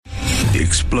The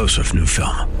explosive new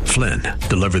film, Flynn,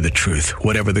 deliver the truth,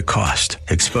 whatever the cost,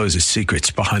 exposes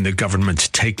secrets behind the government's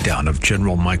takedown of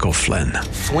General Michael Flynn.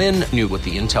 Flynn knew what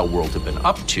the intel world had been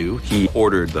up to. He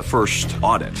ordered the first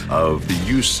audit of the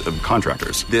use of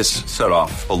contractors. This set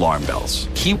off alarm bells.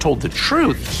 He told the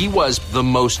truth. He was the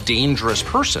most dangerous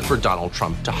person for Donald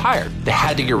Trump to hire. They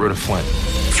had to get rid of Flynn.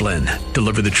 Flynn,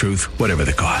 deliver the truth, whatever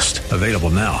the cost. Available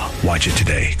now. Watch it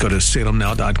today. Go to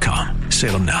salemnow.com.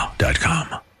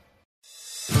 salemnow.com.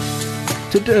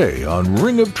 Today on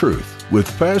Ring of Truth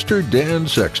with Pastor Dan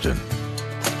Sexton.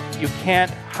 You can't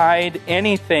hide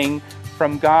anything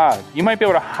from God. You might be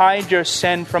able to hide your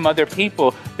sin from other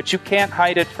people, but you can't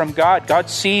hide it from God. God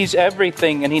sees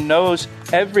everything and He knows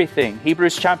everything.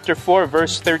 Hebrews chapter 4,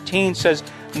 verse 13 says,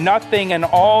 "Nothing in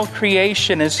all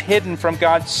creation is hidden from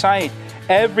God's sight.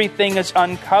 Everything is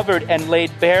uncovered and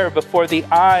laid bare before the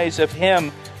eyes of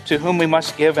Him to whom we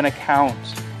must give an account."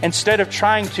 Instead of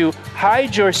trying to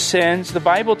hide your sins, the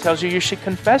Bible tells you should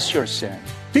confess your sin.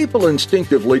 People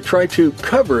instinctively try to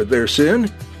cover their sin.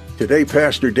 Today,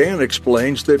 Pastor Dan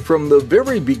explains that from the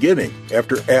very beginning,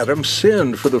 after Adam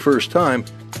sinned for the first time,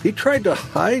 he tried to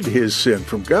hide his sin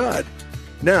from God.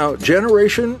 Now,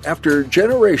 generation after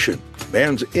generation,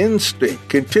 man's instinct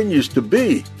continues to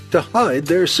be to hide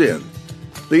their sin.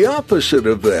 The opposite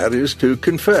of that is to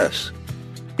confess.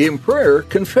 In prayer,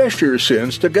 confess your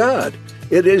sins to God.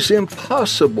 It is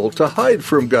impossible to hide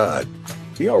from God.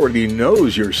 He already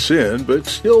knows your sin, but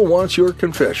still wants your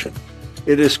confession.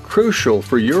 It is crucial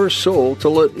for your soul to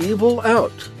let evil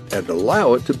out and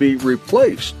allow it to be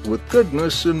replaced with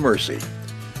goodness and mercy.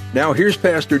 Now here's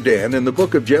Pastor Dan in the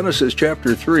book of Genesis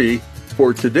chapter 3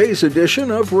 for today's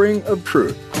edition of Ring of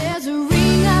Truth. There's a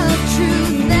ring of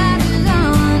truth that is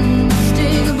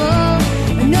unmistakable,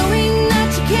 knowing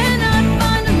that you cannot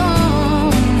find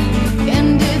alone.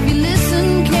 And if you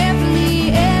listen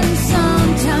carefully, and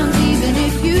sometimes even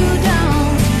if you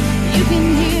don't, you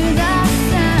can hear that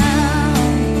sound.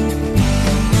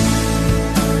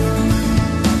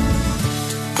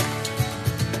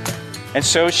 And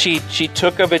so she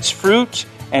took of its fruit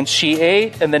and she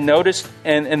ate, and then notice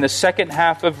in the second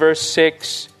half of verse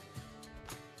 6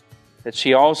 that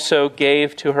she also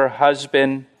gave to her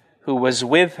husband who was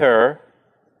with her,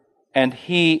 and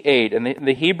he ate. And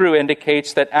the Hebrew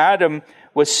indicates that Adam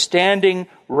was standing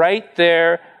right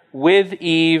there with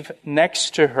Eve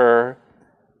next to her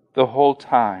the whole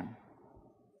time.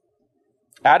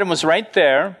 Adam was right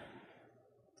there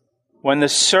when the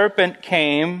serpent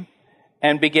came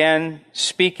and began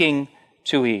speaking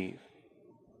to Eve.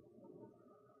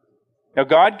 Now,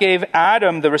 God gave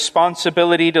Adam the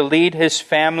responsibility to lead his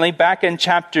family. Back in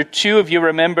chapter 2, if you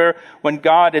remember, when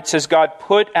it says God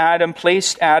placed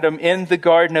Adam in the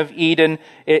Garden of Eden.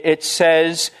 It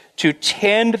says to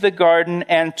tend the garden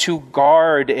and to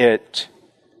guard it.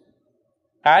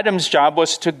 Adam's job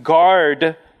was to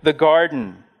guard the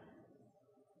garden.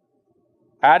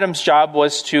 Adam's job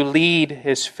was to lead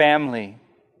his family.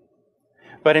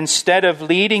 But instead of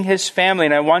leading his family,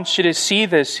 and I want you to see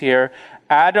this here,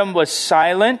 Adam was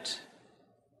silent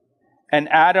and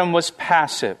Adam was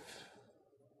passive.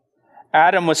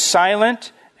 Adam was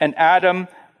silent and Adam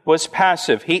was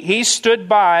passive. He stood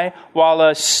by while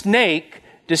a snake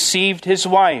deceived his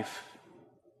wife.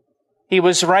 He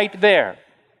was right there.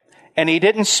 And he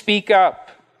didn't speak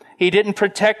up. He didn't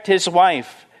protect his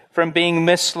wife from being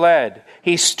misled.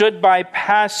 He stood by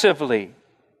passively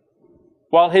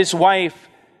while his wife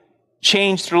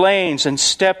changed lanes and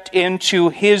stepped into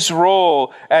his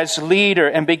role as leader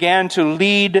and began to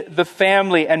lead the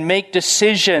family and make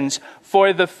decisions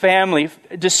for the family,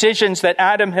 decisions that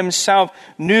Adam himself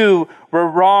knew were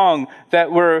wrong,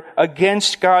 that were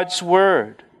against God's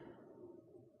word.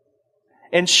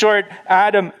 In short,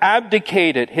 Adam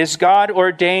abdicated his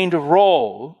God-ordained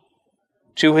role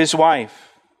to his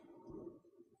wife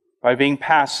by being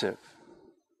passive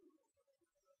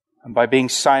and by being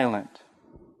silent.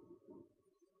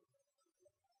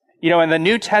 You know, in the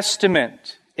New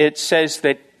Testament, it says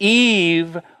that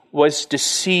Eve was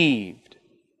deceived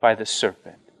by the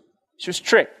serpent. She was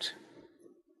tricked.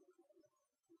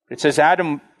 It says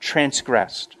Adam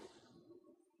transgressed.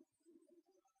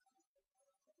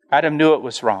 Adam knew it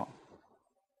was wrong.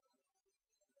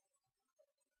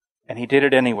 And he did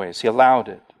it anyways. He allowed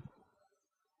it.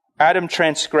 Adam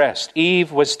transgressed.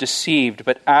 Eve was deceived,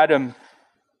 but Adam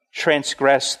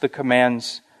transgressed the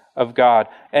commands of God.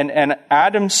 And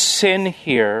Adam's sin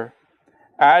here,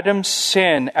 Adam's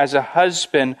sin as a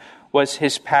husband was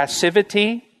his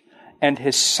passivity and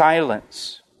his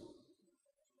silence.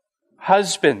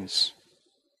 Husbands,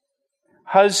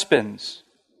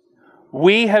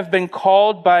 we have been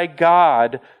called by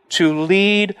God to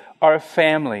lead our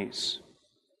families.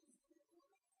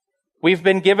 We've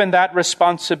been given that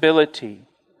responsibility.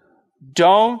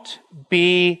 Don't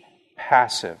be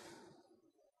passive.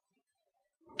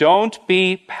 Don't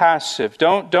be passive.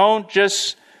 Don't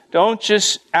just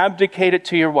abdicate it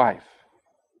to your wife.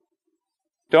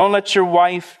 Don't let your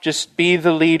wife just be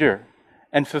the leader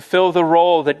and fulfill the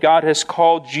role that God has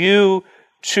called you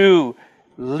to.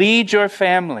 Lead your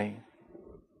family.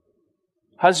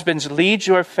 Husbands, lead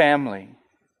your family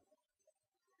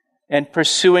in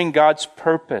pursuing God's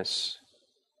purpose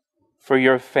for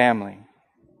your family.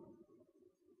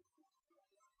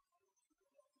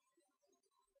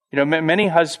 Many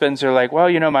husbands are like, well,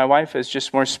 my wife is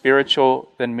just more spiritual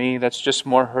than me. That's just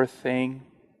more her thing.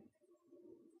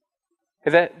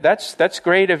 That's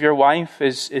great if your wife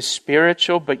is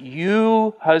spiritual, but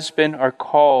you, husband, are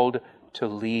called to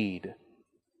lead.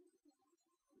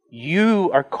 You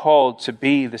are called to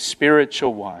be the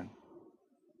spiritual one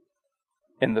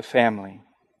in the family.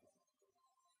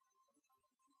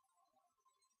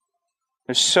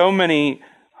 There's so many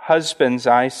husbands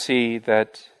I see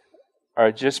that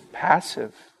are just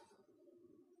passive.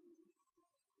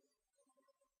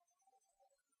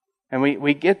 And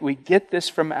we get this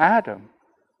from Adam.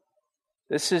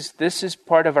 This is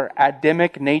part of our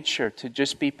Adamic nature, to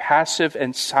just be passive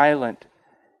and silent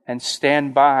and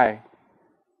stand by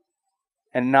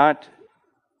and not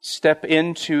step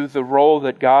into the role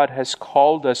that God has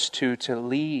called us to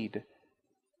lead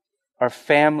our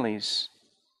families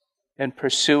in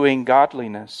pursuing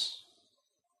godliness.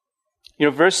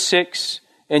 Verse 6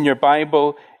 in your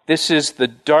Bible, this is the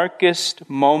darkest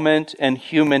moment in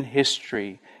human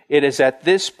history. It is at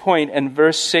this point in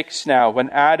verse 6 now, when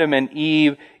Adam and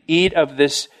Eve eat of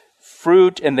this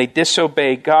fruit and they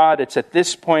disobey God. It's at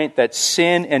this point that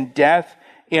sin and death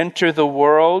enter the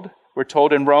world. We're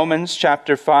told in Romans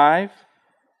chapter 5.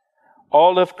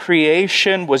 All of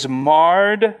creation was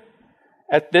marred.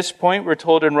 At this point, we're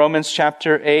told in Romans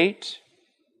chapter 8.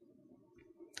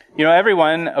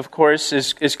 Everyone, of course,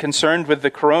 is concerned with the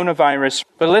coronavirus.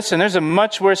 But listen, there's a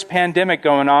much worse pandemic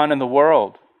going on in the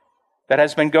world that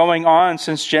has been going on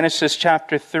since Genesis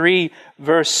chapter 3,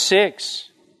 verse 6.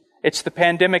 It's the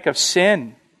pandemic of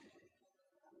sin.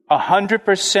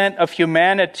 100% of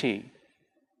humanity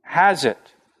has it.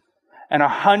 And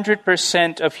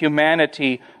 100% of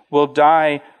humanity will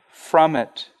die from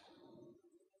it.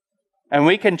 And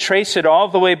we can trace it all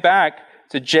the way back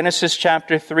to Genesis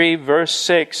chapter 3, verse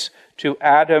 6, to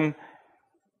Adam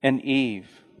and Eve.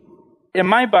 In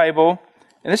my Bible,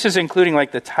 and this is including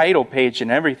like the title page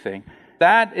and everything,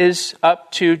 that is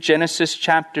up to Genesis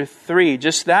chapter 3,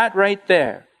 just that right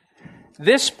there.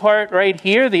 This part right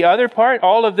here, the other part,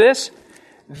 all of this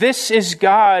is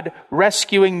God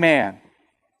rescuing man.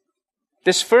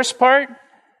 This first part,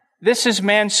 this is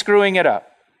man screwing it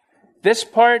up. This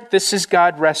part, this is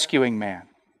God rescuing man.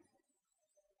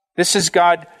 This is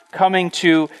God coming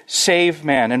to save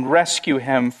man and rescue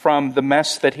him from the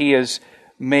mess that he has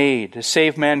made, to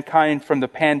save mankind from the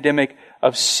pandemic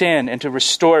of sin and to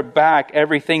restore back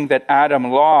everything that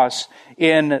Adam lost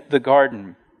in the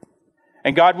garden.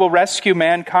 And God will rescue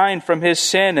mankind from his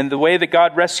sin. And the way that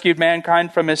God rescued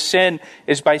mankind from his sin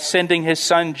is by sending his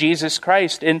Son, Jesus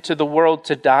Christ, into the world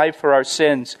to die for our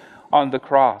sins on the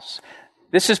cross.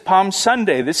 This is Palm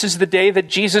Sunday. This is the day that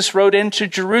Jesus rode into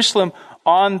Jerusalem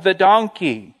on the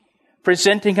donkey,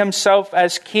 presenting himself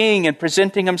as king and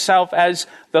presenting himself as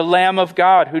the Lamb of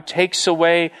God who takes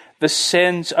away the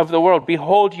sins of the world.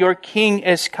 Behold, your king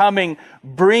is coming,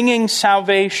 bringing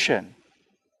salvation.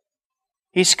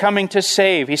 He's coming to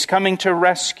save. He's coming to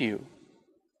rescue.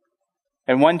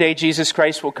 And one day Jesus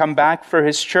Christ will come back for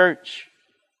his church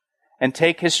and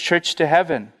take his church to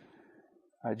heaven.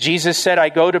 Jesus said, I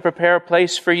go to prepare a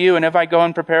place for you, and if I go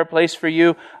and prepare a place for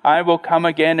you, I will come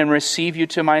again and receive you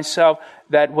to myself,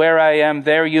 that where I am,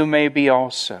 there you may be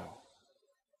also.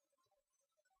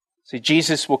 See,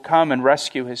 Jesus will come and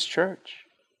rescue his church,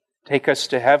 take us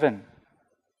to heaven.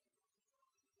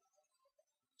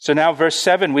 So now verse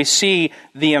 7, we see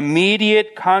the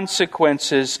immediate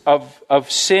consequences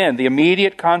of sin, the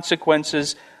immediate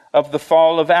consequences of the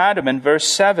fall of Adam in verse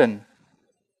 7.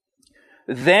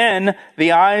 Then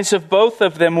the eyes of both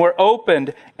of them were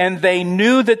opened, and they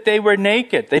knew that they were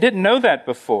naked. They didn't know that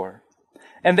before.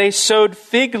 And they sewed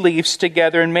fig leaves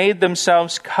together and made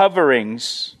themselves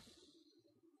coverings.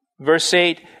 Verse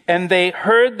 8, and they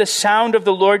heard the sound of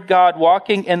the Lord God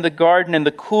walking in the garden in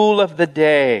the cool of the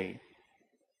day.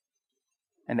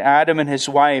 And Adam and his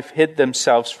wife hid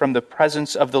themselves from the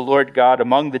presence of the Lord God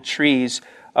among the trees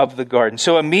of the garden.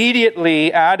 So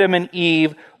immediately Adam and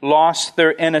Eve lost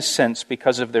their innocence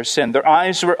because of their sin. Their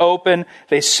eyes were open.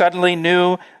 They suddenly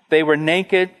knew they were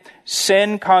naked.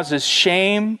 Sin causes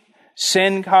shame.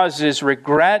 Sin causes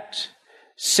regret.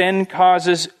 Sin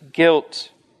causes guilt.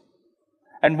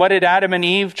 And what did Adam and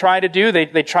Eve try to do?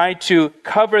 They tried to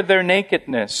cover their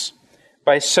nakedness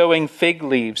by sewing fig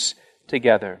leaves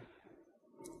together.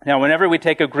 Now, whenever we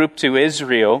take a group to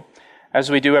Israel,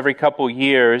 as we do every couple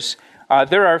years,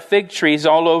 there are fig trees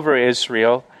all over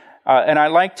Israel. And I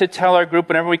like to tell our group,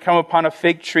 whenever we come upon a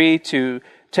fig tree, to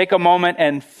take a moment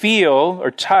and feel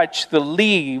or touch the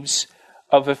leaves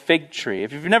of a fig tree.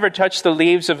 If you've never touched the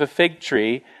leaves of a fig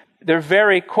tree, they're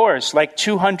very coarse, like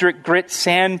 200 grit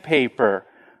sandpaper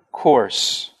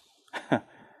coarse.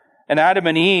 And Adam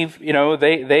and Eve,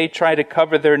 they try to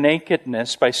cover their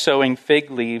nakedness by sewing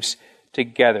fig leaves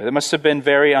together. They must have been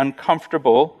very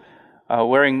uncomfortable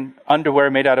wearing underwear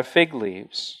made out of fig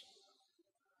leaves.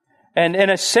 And in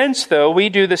a sense, though, we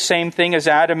do the same thing as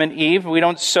Adam and Eve. We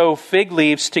don't sew fig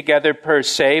leaves together per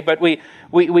se, but we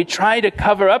try to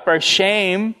cover up our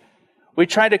shame. We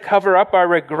try to cover up our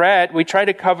regret. We try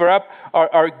to cover up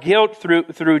our guilt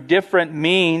through different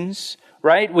means,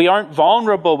 right? We aren't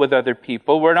vulnerable with other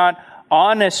people. We're not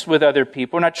honest with other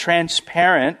people. We're not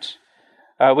transparent.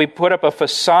 We put up a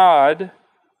facade.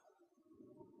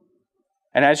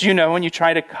 And as you know, when you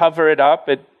try to cover it up,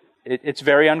 it's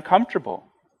very uncomfortable.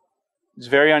 It's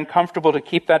very uncomfortable to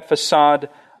keep that facade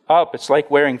up. It's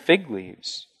like wearing fig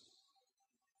leaves.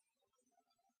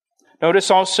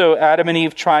 Notice also Adam and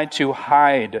Eve tried to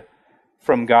hide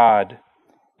from God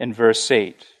in verse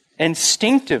 8.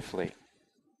 Instinctively.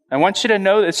 I want you to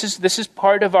know this is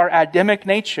part of our Adamic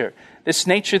nature. This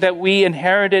nature that we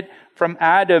inherited from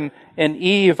Adam and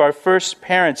Eve, our first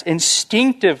parents.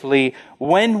 Instinctively,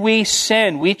 when we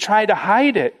sin, we try to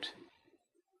hide it.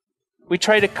 We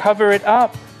try to cover it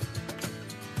up.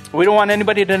 We don't want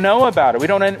anybody to know about it. We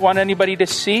don't want anybody to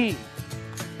see.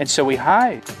 And so we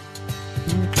hide.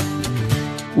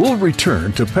 We'll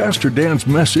return to Pastor Dan's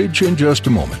message in just a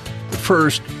moment.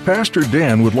 First, Pastor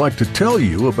Dan would like to tell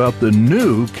you about the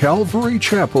new Calvary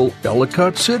Chapel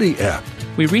Ellicott City app.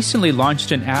 We recently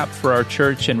launched an app for our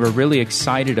church, and we're really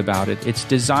excited about it. It's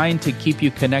designed to keep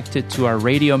you connected to our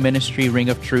radio ministry, Ring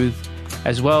of Truth,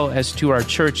 as well as to our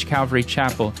church, Calvary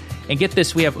Chapel. And get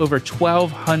this, we have over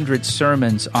 1,200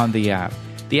 sermons on the app.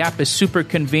 The app is super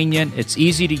convenient, it's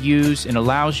easy to use, and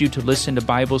allows you to listen to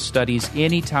Bible studies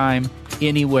anytime,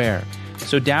 anywhere.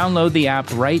 So download the app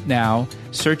right now,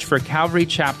 search for Calvary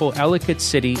Chapel Ellicott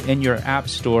City in your app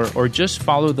store, or just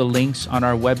follow the links on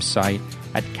our website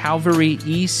at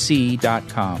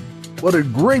calvaryec.com. What a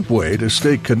great way to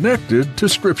stay connected to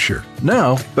Scripture.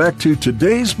 Now, back to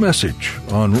today's message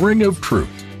on Ring of Truth.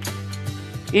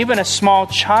 Even a small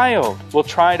child will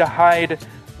try to hide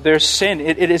their sin.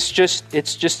 It's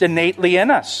just innately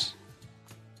in us.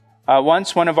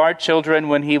 Once, one of our children,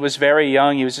 when he was very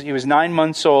young, he was 9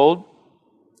 months old,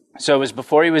 so it was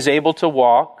before he was able to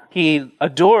walk. He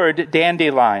adored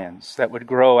dandelions that would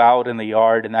grow out in the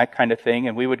yard and that kind of thing,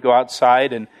 and we would go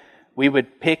outside and we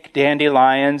would pick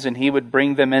dandelions and he would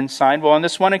bring them inside. Well, on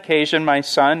this one occasion, my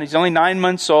son, he's only 9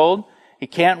 months old, he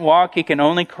can't walk, he can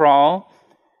only crawl.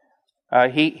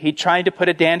 He tried to put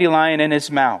a dandelion in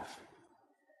his mouth.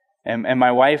 And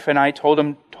my wife and I told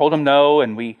him no,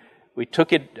 and we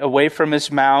took it away from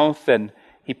his mouth, and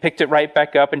he picked it right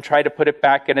back up and tried to put it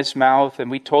back in his mouth,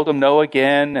 and we told him no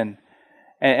again,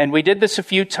 and we did this a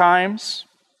few times.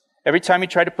 Every time he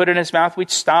tried to put it in his mouth, we'd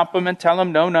stop him and tell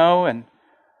him no, and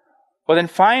well, then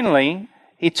finally,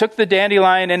 he took the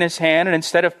dandelion in his hand, and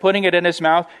instead of putting it in his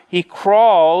mouth, he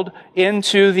crawled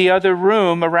into the other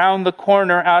room around the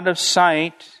corner out of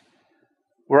sight,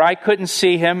 where I couldn't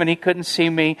see him and he couldn't see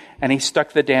me, and he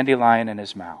stuck the dandelion in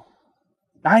his mouth.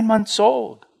 9 months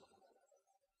old.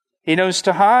 He knows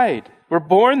to hide. We're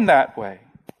born that way.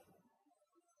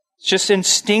 It's just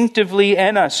instinctively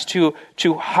in us to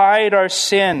hide our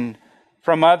sin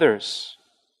from others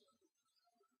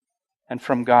and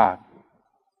from God.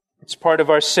 It's part of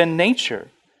our sin nature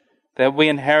that we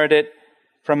inherited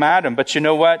from Adam. But you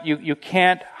know what? You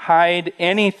can't hide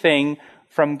anything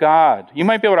from God. You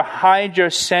might be able to hide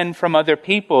your sin from other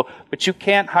people, but you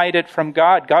can't hide it from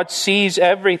God. God sees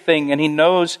everything and He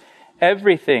knows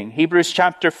everything. Hebrews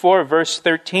chapter 4 verse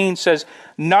 13 says,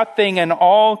 "Nothing in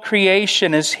all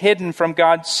creation is hidden from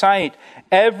God's sight.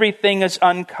 Everything is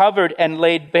uncovered and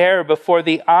laid bare before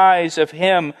the eyes of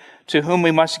Him to whom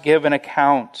we must give an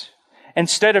account."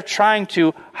 Instead of trying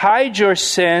to hide your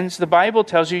sins, the Bible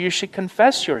tells you should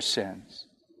confess your sins.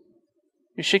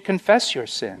 You should confess your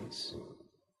sins.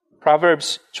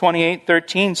 Proverbs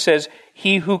 28:13 says,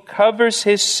 "He who covers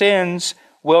his sins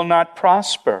will not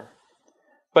prosper,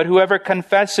 but whoever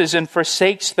confesses and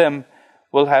forsakes them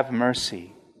will have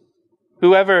mercy."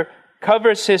 Whoever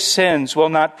covers his sins will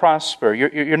not prosper.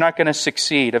 You're not going to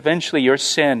succeed. Eventually your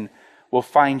sin will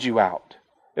find you out.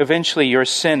 Eventually your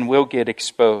sin will get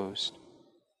exposed.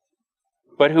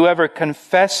 But whoever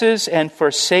confesses and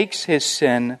forsakes his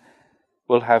sin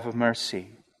will have mercy.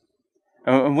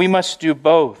 And we must do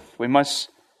both. We must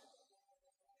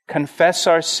confess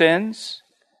our sins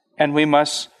and we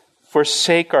must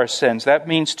forsake our sins. That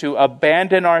means to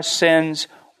abandon our sins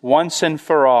once and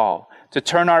for all, to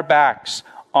turn our backs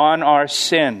on our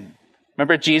sin.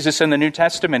 Remember Jesus in the New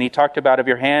Testament, he talked about if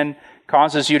your hand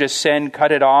causes you to sin,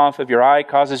 cut it off. If your eye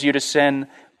causes you to sin,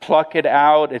 pluck it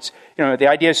out. It's, the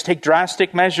idea is take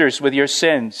drastic measures with your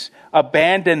sins.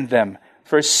 Abandon them,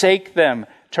 forsake them,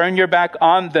 turn your back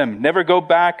on them, never go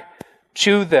back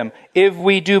to them. If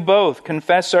we do both,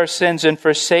 confess our sins and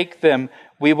forsake them,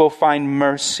 we will find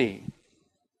mercy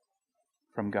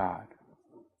from God.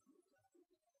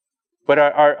 But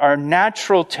our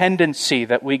natural tendency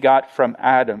that we got from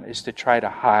Adam is to try to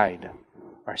hide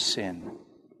our sin,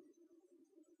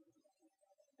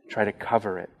 try to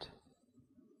cover it.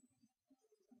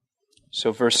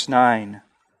 So verse 9,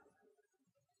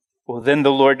 well, then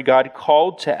the Lord God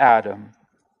called to Adam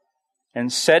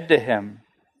and said to him,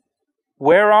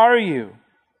 "Where are you?"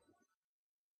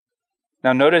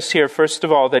 Now notice here, first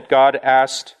of all, that God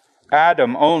asked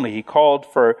Adam only. He called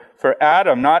for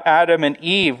Adam, not Adam and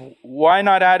Eve. Why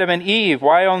not Adam and Eve?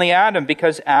 Why only Adam?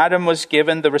 Because Adam was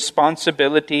given the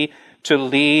responsibility to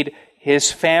lead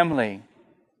his family.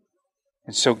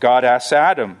 And so God asked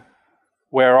Adam,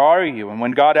 "Where are you?" And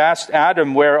when God asked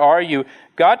Adam, "Where are you?"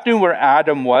 God knew where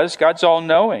Adam was. God's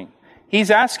all-knowing. He's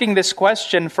asking this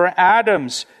question for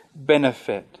Adam's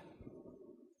benefit,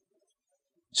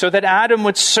 so that Adam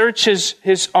would search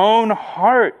his own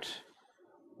heart.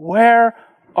 Where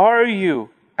are you,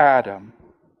 Adam?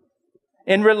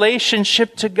 In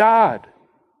relationship to God,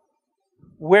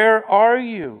 where are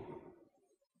you?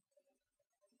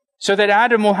 So that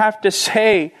Adam will have to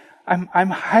say,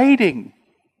 I'm hiding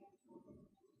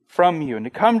from you, and to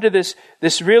come to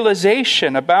this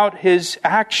realization about his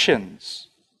actions.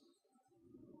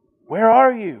 Where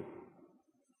are you?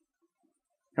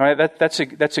 That's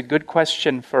a good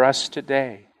question for us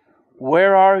today.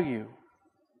 Where are you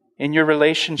in your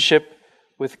relationship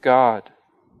with God?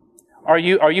 Are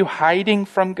you hiding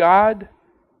from God?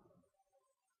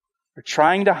 Or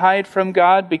trying to hide from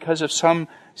God because of some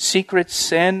secret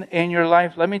sin in your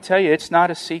life? Let me tell you, it's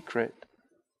not a secret.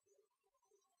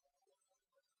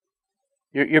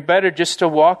 You're better just to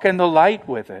walk in the light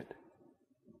with it,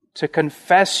 to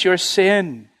confess your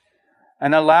sin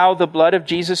and allow the blood of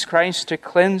Jesus Christ to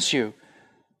cleanse you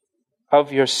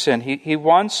of your sin. He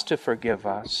wants to forgive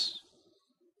us.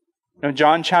 In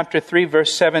John chapter 3,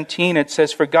 verse 17, it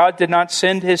says, "For God did not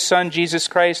send his Son, Jesus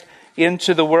Christ,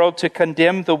 into the world to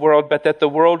condemn the world, but that the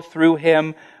world through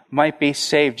him might be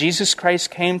saved." Jesus Christ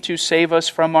came to save us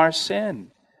from our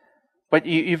sin. But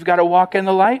you've got to walk in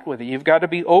the light with it. You've got to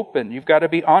be open. You've got to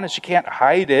be honest. You can't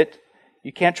hide it.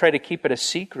 You can't try to keep it a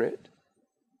secret.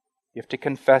 You have to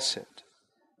confess it.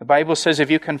 The Bible says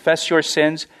if you confess your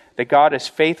sins, that God is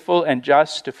faithful and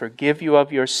just to forgive you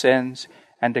of your sins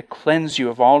and to cleanse you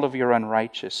of all of your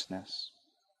unrighteousness.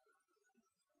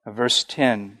 Verse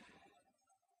 10.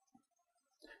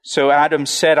 So Adam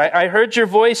said, I heard your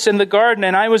voice in the garden,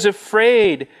 and I was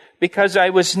afraid because I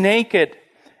was naked,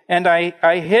 and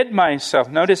I hid myself.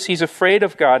 Notice he's afraid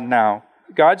of God now.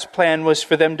 God's plan was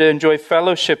for them to enjoy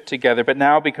fellowship together, but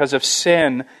now because of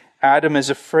sin, Adam is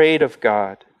afraid of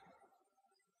God.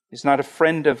 He's not a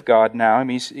friend of God now.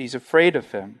 He's afraid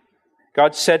of him.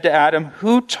 God said to Adam,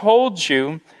 "Who told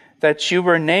you that you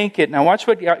were naked?" Now watch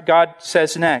what God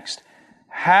says next.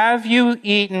 "Have you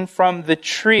eaten from the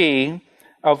tree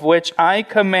of which I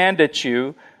commanded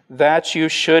you that you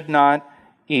should not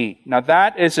eat?" Now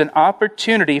that is an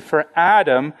opportunity for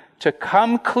Adam to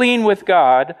come clean with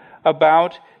God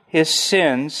about his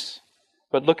sins.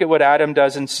 But look at what Adam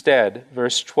does instead.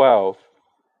 Verse 12.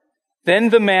 "Then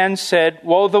the man said,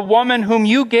 well, the woman whom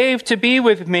you gave to be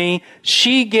with me,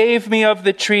 she gave me of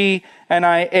the tree and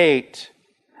I ate.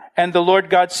 And the Lord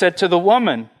God said to the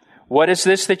woman, what is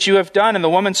this that you have done? And the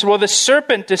woman said, well, the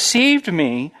serpent deceived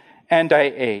me and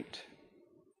I ate."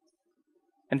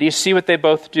 And do you see what they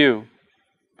both do?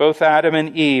 Both Adam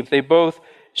and Eve, they both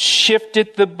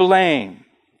shifted the blame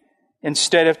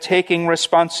instead of taking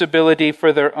responsibility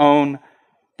for their own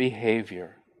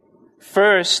behavior.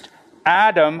 First,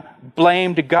 Adam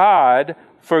blamed God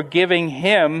for giving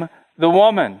him the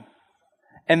woman.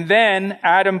 And then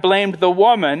Adam blamed the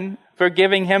woman for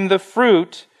giving him the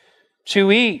fruit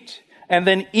to eat. And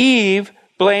then Eve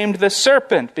blamed the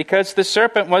serpent because the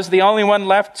serpent was the only one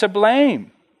left to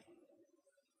blame.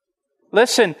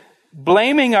 Listen,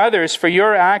 blaming others for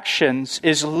your actions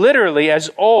is literally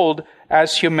as old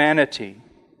as humanity.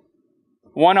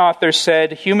 One author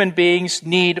said, human beings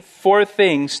need 4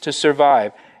 things to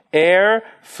survive: air,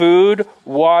 food,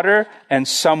 water, and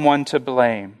someone to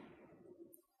blame.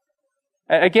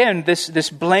 Again, this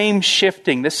blame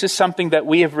shifting, this is something that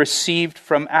we have received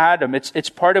from Adam. It's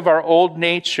part of our old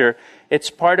nature. It's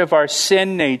part of our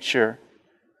sin nature.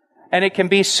 And it can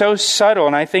be so subtle.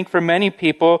 And I think for many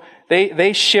people,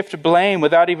 they shift blame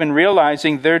without even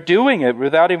realizing they're doing it,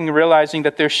 without even realizing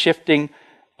that they're shifting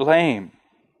blame.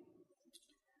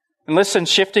 And listen,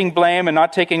 shifting blame and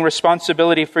not taking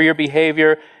responsibility for your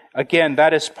behavior, again,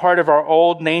 that is part of our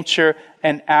old nature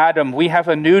and Adam. We have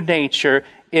a new nature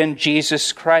in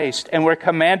Jesus Christ, and we're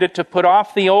commanded to put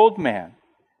off the old man,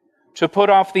 to put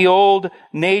off the old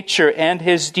nature and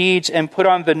his deeds and put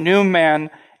on the new man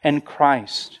in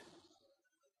Christ.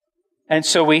 And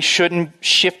so we shouldn't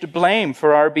shift blame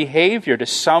for our behavior to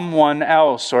someone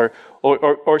else or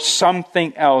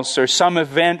something else or some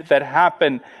event that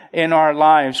happened in our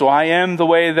lives. Well, I am the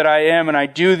way that I am and I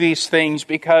do these things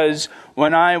because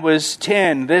when I was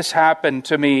 10, this happened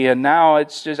to me and now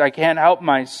it's just, I can't help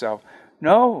myself.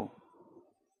 No,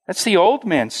 that's the old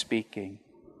man speaking.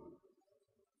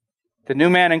 The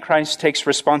new man in Christ takes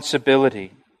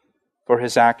responsibility for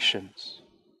his actions.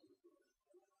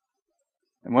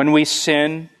 And when we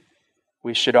sin,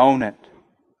 we should own it.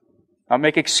 Not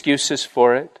make excuses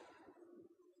for it.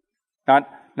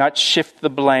 Not shift the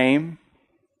blame.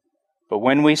 But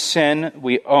when we sin,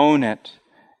 we own it.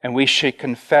 And we should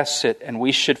confess it. And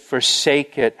we should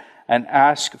forsake it. And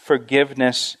ask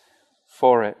forgiveness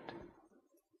for it.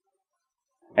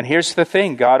 And here's the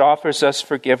thing. God offers us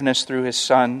forgiveness through His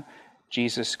Son,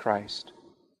 Jesus Christ.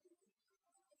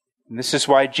 And this is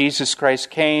why Jesus Christ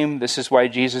came. This is why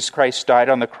Jesus Christ died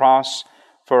on the cross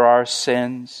for our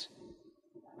sins.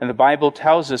 And the Bible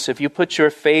tells us if you put your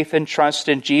faith and trust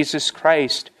in Jesus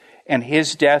Christ and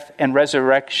His death and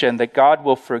resurrection, that God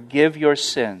will forgive your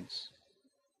sins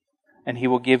and He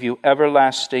will give you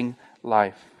everlasting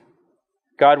life.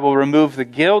 God will remove the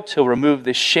guilt. He'll remove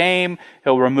the shame.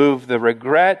 He'll remove the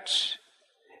regret.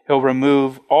 He'll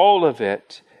remove all of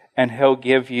it, and He'll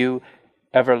give you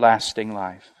everlasting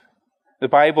life. The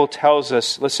Bible tells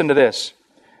us, listen to this,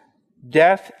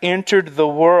 death entered the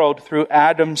world through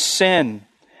Adam's sin,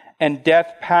 and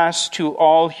death passed to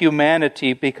all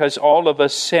humanity because all of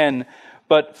us sin.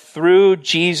 But through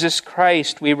Jesus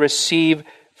Christ we receive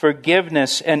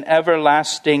forgiveness and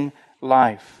everlasting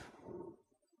life.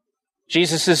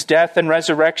 Jesus' death and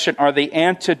resurrection are the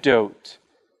antidote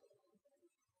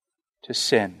to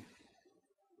sin.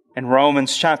 In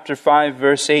Romans chapter 5,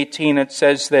 verse 18, it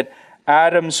says that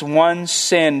Adam's one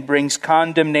sin brings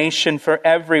condemnation for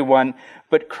everyone,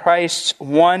 but Christ's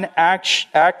one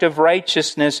act of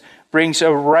righteousness brings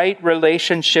a right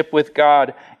relationship with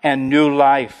God and new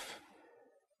life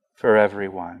for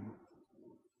everyone.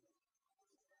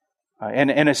 And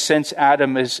in a sense,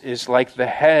 Adam is like the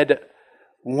head,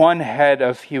 one head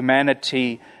of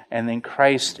humanity, and then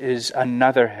Christ is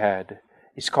another head.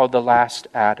 He's called the last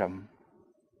Adam.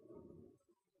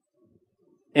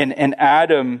 In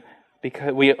Adam,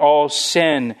 because we all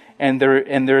sin, and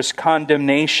there's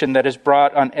condemnation that is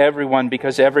brought on everyone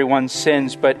because everyone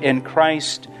sins. But in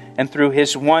Christ and through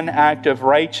His one act of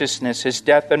righteousness, His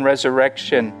death and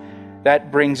resurrection,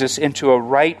 that brings us into a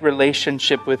right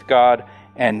relationship with God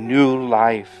and new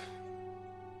life.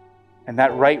 And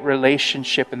that right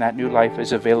relationship and that new life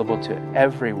is available to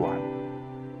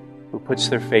everyone who puts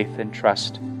their faith and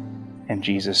trust in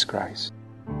Jesus Christ.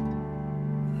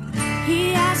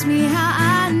 He asked me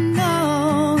how I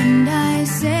know, and I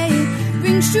say it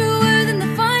rings truer than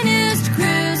the finest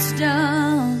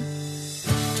crystal.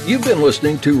 You've been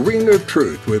listening to Ring of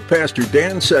Truth with Pastor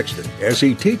Dan Sexton as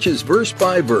he teaches verse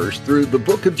by verse through the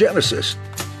book of Genesis.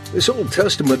 This Old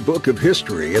Testament book of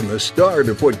history and the start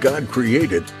of what God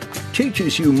created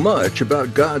teaches you much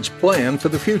about God's plan for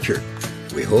the future.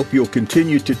 We hope you'll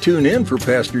continue to tune in for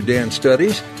Pastor Dan's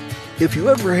studies. If you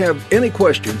ever have any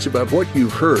questions about what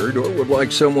you've heard or would like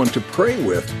someone to pray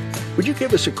with, would you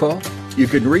give us a call? You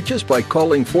can reach us by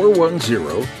calling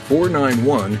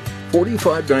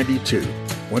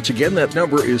 410-491-4592. Once again, that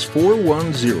number is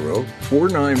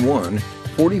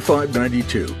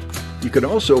 410-491-4592. You can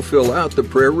also fill out the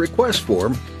prayer request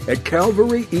form at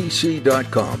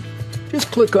calvaryec.com. Just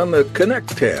click on the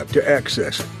Connect tab to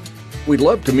access it. We'd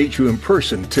love to meet you in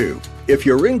person, too. If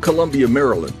you're in Columbia,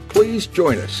 Maryland, please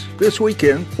join us this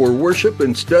weekend for worship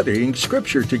and studying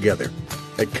Scripture together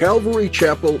at Calvary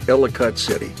Chapel, Ellicott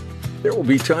City. There will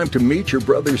be time to meet your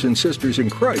brothers and sisters in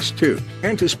Christ, too,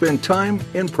 and to spend time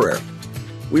in prayer.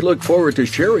 We look forward to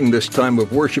sharing this time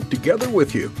of worship together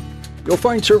with you. You'll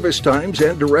find service times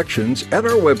and directions at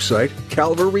our website,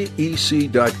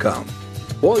 calvaryec.com.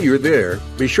 While you're there,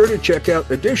 be sure to check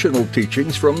out additional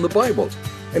teachings from the Bible.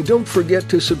 And don't forget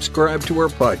to subscribe to our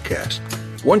podcast.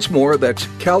 Once more, that's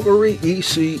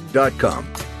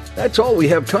calvaryec.com. That's all we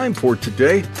have time for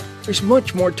today. There's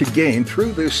much more to gain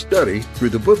through this study through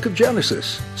the book of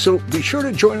Genesis. So be sure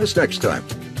to join us next time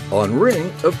on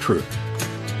Ring of Truth.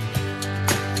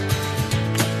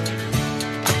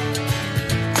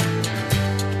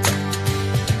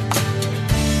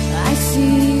 I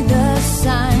see the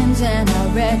signs and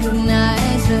I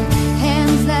recognize the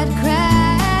hands that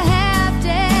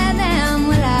crafted them.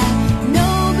 Well, I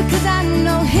know because I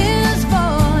know His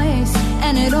voice,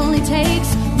 and it only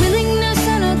takes willingness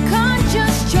and a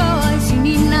conscious choice. You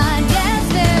need not guess,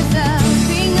 there's a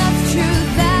ring of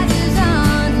truth that is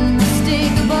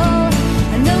unmistakable,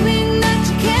 knowing that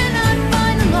you cannot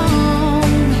find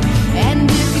alone. And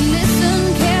if you listen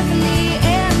carefully,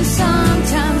 and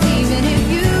sometimes even if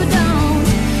you don't,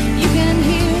 you can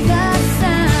hear that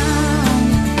sound.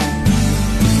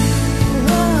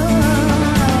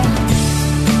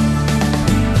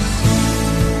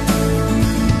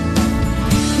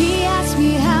 He asked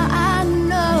me how I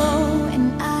know,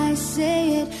 and I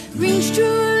say it rings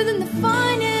truer than the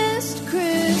finest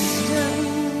crystal.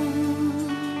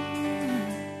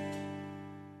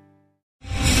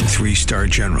 3-star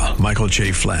General Michael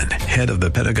J. Flynn, head of the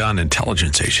Pentagon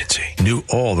Intelligence Agency, knew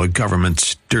all the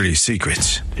government's dirty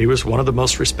secrets. He was one of the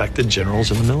most respected generals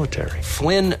in the military.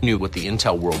 Flynn knew what the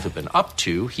intel world had been up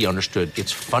to. He understood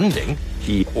its funding.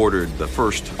 He ordered the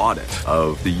first audit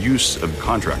of the use of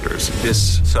contractors.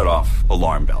 This set off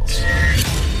alarm bells.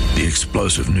 The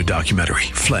explosive new documentary,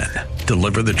 Flynn,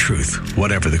 Deliver the Truth,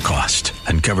 Whatever the Cost,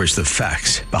 uncovers the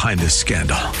facts behind this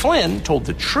scandal. Flynn told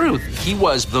the truth. He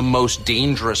was the most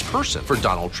dangerous person for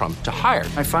Donald Trump to hire.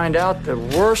 I find out the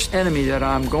worst enemy that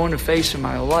I'm going to face in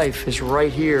my life is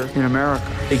right here in America.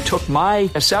 They took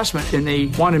my assessment and they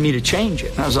wanted me to change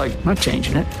it. And I was like, I'm not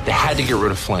changing it. They had to get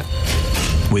rid of Flynn.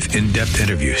 With in-depth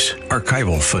interviews,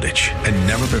 archival footage, and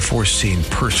never-before-seen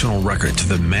personal records of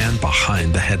the man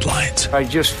behind the headlines. I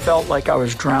just felt like I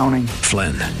was drowning.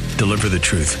 Flynn, Deliver the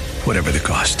Truth, Whatever the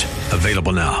Cost.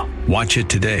 Available now. Watch it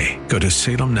today. Go to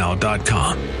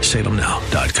salemnow.com.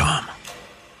 salemnow.com.